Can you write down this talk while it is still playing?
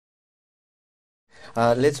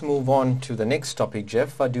Let's move on to the next topic.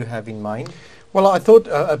 Geoff, what do you have in mind? Well, I thought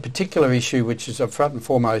a particular issue which is front and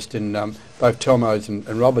foremost in both Telmo's and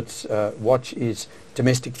Robert's watch is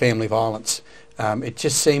domestic family violence. It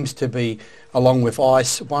just seems to be, along with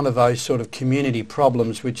ICE, one of those sort of community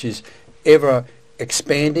problems which is ever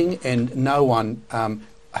expanding, and no one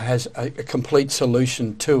has a complete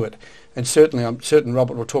solution to it. And certainly, I'm certain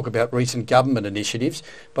Robert will talk about recent government initiatives,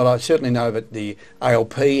 but I certainly know that the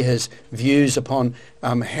ALP has views upon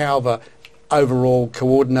how the overall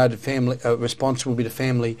coordinated family responsibility to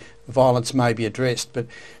family violence may be addressed. But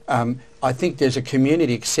I think there's a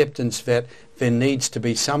community acceptance that there needs to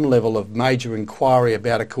be some level of major inquiry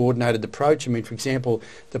about a coordinated approach. I mean, for example,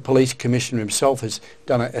 the police commissioner himself has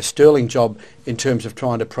done a sterling job in terms of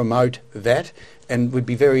trying to promote that, and we'd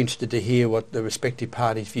be very interested to hear what the respective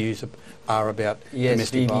parties' views are about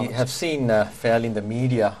domestic violence. We have seen fairly in the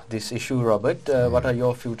media this issue, Robert. What are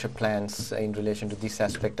your future plans in relation to this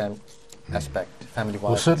aspect, family violence?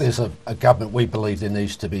 Well, certainly as a government, we believe there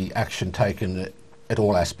needs to be action taken at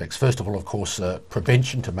all aspects. First of all, of course,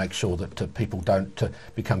 prevention to make sure that people don't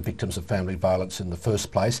become victims of family violence in the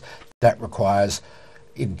first place. That requires,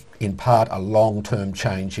 in part, a long-term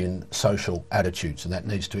change in social attitudes, and that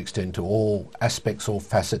needs to extend to all aspects, all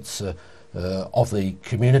facets of the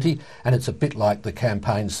community. And it's a bit like the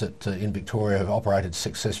campaigns that in Victoria have operated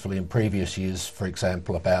successfully in previous years, for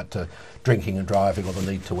example, about drinking and driving or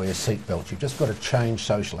the need to wear seatbelts. You've just got to change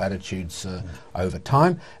social attitudes over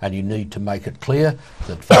time, and you need to make it clear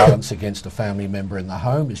that violence against a family member in the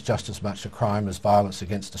home is just as much a crime as violence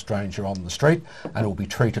against a stranger on the street, and will be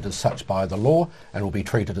treated as such by the law, and will be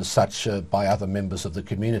treated as such by other members of the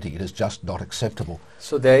community. It is just not acceptable.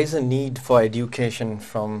 So there is a need for education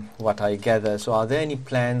from what I gather. So are there any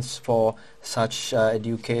plans for such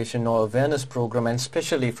education or awareness program, and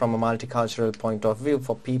especially from a multicultural point of view,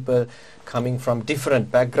 for people coming from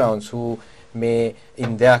different backgrounds who may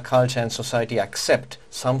in their culture and society accept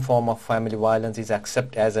some form of family violence is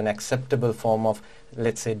accept as an acceptable form of,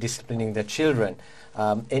 let's say, disciplining their children?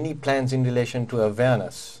 Any plans in relation to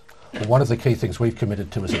awareness? Well, one of the key things we've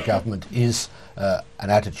committed to as a government is an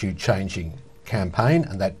attitude changing campaign,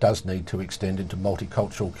 and that does need to extend into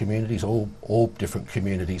multicultural communities, all different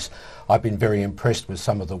communities. I've been very impressed with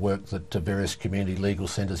some of the work that various community legal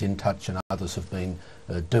centres, In Touch and others have been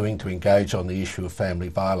doing to engage on the issue of family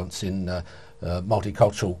violence in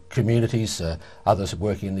multicultural communities. Others are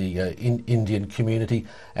working in the Indian community,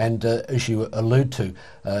 and as you allude to,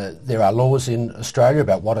 there are laws in Australia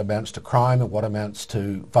about what amounts to crime and what amounts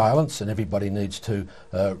to violence, and everybody needs to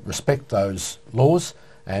respect those laws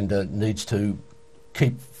and needs to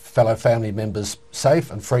keep fellow family members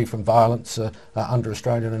safe and free from violence under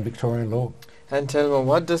Australian and Victorian law. And Telmo,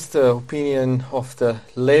 what does the opinion of the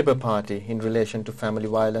Labour Party in relation to family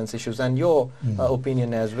violence issues, and your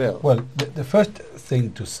opinion as well? Well, the first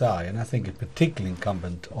thing to say, and I think it's particularly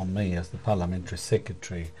incumbent on me as the Parliamentary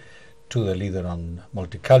Secretary to the leader on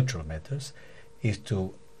multicultural matters, is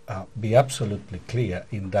to be absolutely clear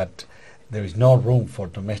in that there is no room for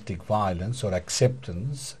domestic violence or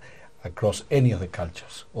acceptance across any of the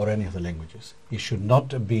cultures or any of the languages. It should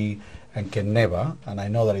not be and can never, and I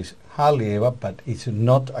know that it's hardly ever, but it's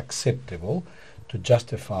not acceptable to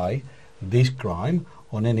justify this crime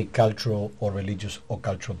on any cultural or religious or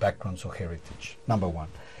cultural backgrounds or heritage, number one.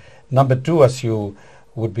 Number two, as you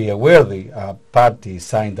would be aware, the party is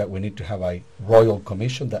saying that we need to have a royal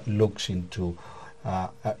commission that looks into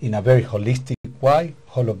in a very holistic way,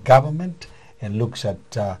 whole of government, and looks at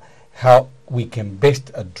how we can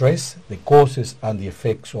best address the causes and the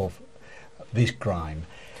effects of this crime.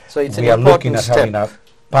 So it's we are looking at having a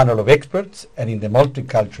panel of experts, and in the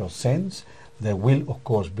multicultural sense, there will of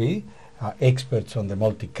course be experts on the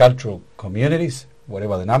multicultural communities,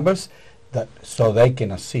 whatever the numbers, that so they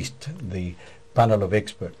can assist the panel of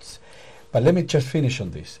experts. But let me just finish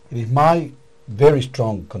on this. It is my very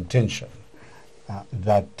strong contention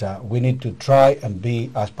that we need to try and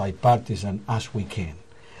be as bipartisan as we can.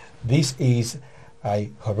 This is a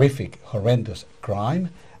horrific, horrendous crime,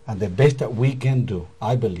 and the best that we can do,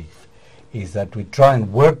 I believe, is that we try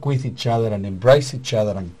and work with each other and embrace each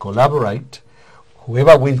other and collaborate,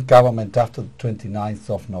 whoever wins government after the 29th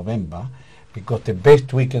of November, because the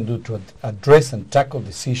best we can do to address and tackle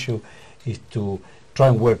this issue is to try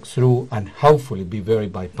and work through and hopefully be very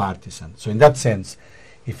bipartisan. So in that sense,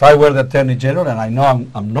 if I were the Attorney General, and I know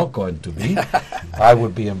I'm not going to be, I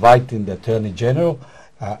would be inviting the Attorney General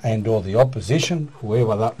and or the opposition,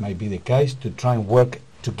 whoever that may be the case, to try and work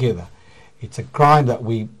together. It's a crime that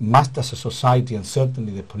we must as a society, and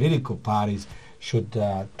certainly the political parties, should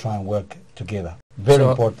try and work together. Very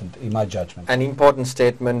So- important in my judgment. An important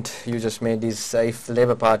statement you just made is if the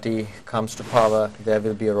Labour Party comes to power, there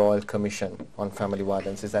will be a Royal Commission on family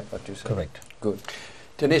violence. Is that what you said? Correct. Good.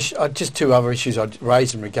 Dinesh, just two other issues I'd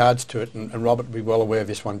raise in regards to it, and Robert will be well aware of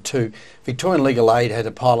this one too. Victorian Legal Aid had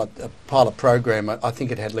a pilot program. I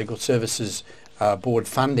think it had Legal Services Board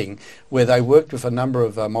funding, where they worked with a number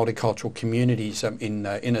of multicultural communities in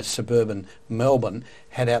inner suburban Melbourne,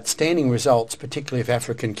 had outstanding results, particularly of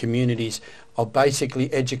African communities, of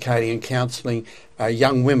basically educating and counselling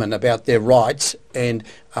young women about their rights and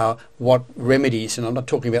what remedies, and I'm not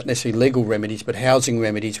talking about necessarily legal remedies, but housing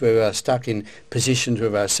remedies where we are stuck in positions where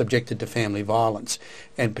we are subjected to family violence.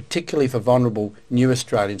 And particularly for vulnerable new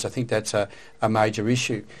Australians, I think that's a major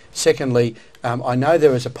issue. Secondly, I know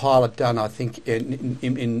there was a pilot done, I think,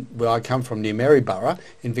 in where I come from, near Maryborough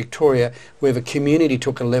in Victoria, where the community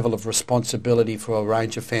took a level of responsibility for a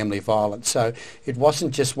range of family violence. So it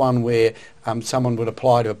wasn't just one where someone would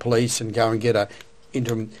apply to a police and go and get a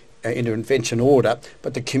intervention order,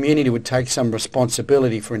 but the community would take some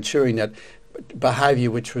responsibility for ensuring that behaviour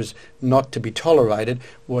which was not to be tolerated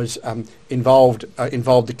was involved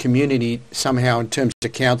the community somehow in terms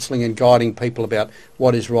of counselling and guiding people about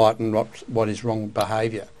what is right and what is wrong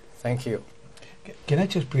behaviour. Thank you. Can I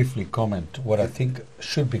just briefly comment what I think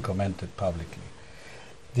should be commented publicly?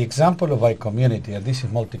 The example of a community, and this is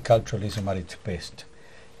multiculturalism at its best.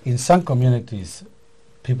 In some communities,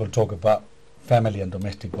 people talk about family and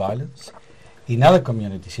domestic violence. In other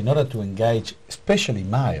communities, in order to engage, especially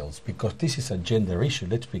males, because this is a gender issue,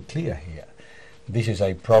 let's be clear here, this is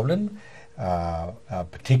a problem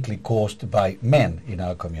particularly caused by men in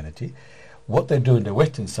our community. What they do in the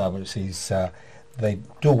Western suburbs is they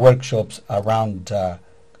do workshops around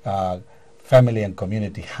family and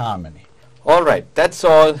community harmony. All right, that's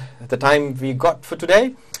all the time we got for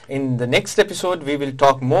today. In the next episode, we will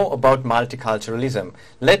talk more about multiculturalism.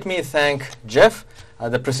 Let me thank Geoff,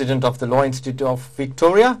 the President of the Law Institute of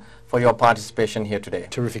Victoria, for your participation here today.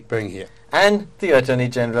 Terrific being here. And the Attorney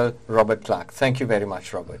General, Robert Clark. Thank you very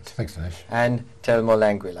much, Robert. Thanks, Dinesh. And Telmo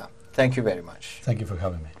Languiller. Thank you very much. Thank you for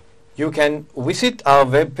having me. You can visit our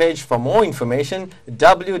webpage for more information,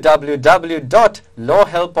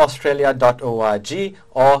 www.lawhelpaustralia.org,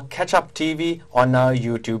 or catch up TV on our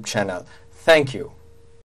YouTube channel. Thank you.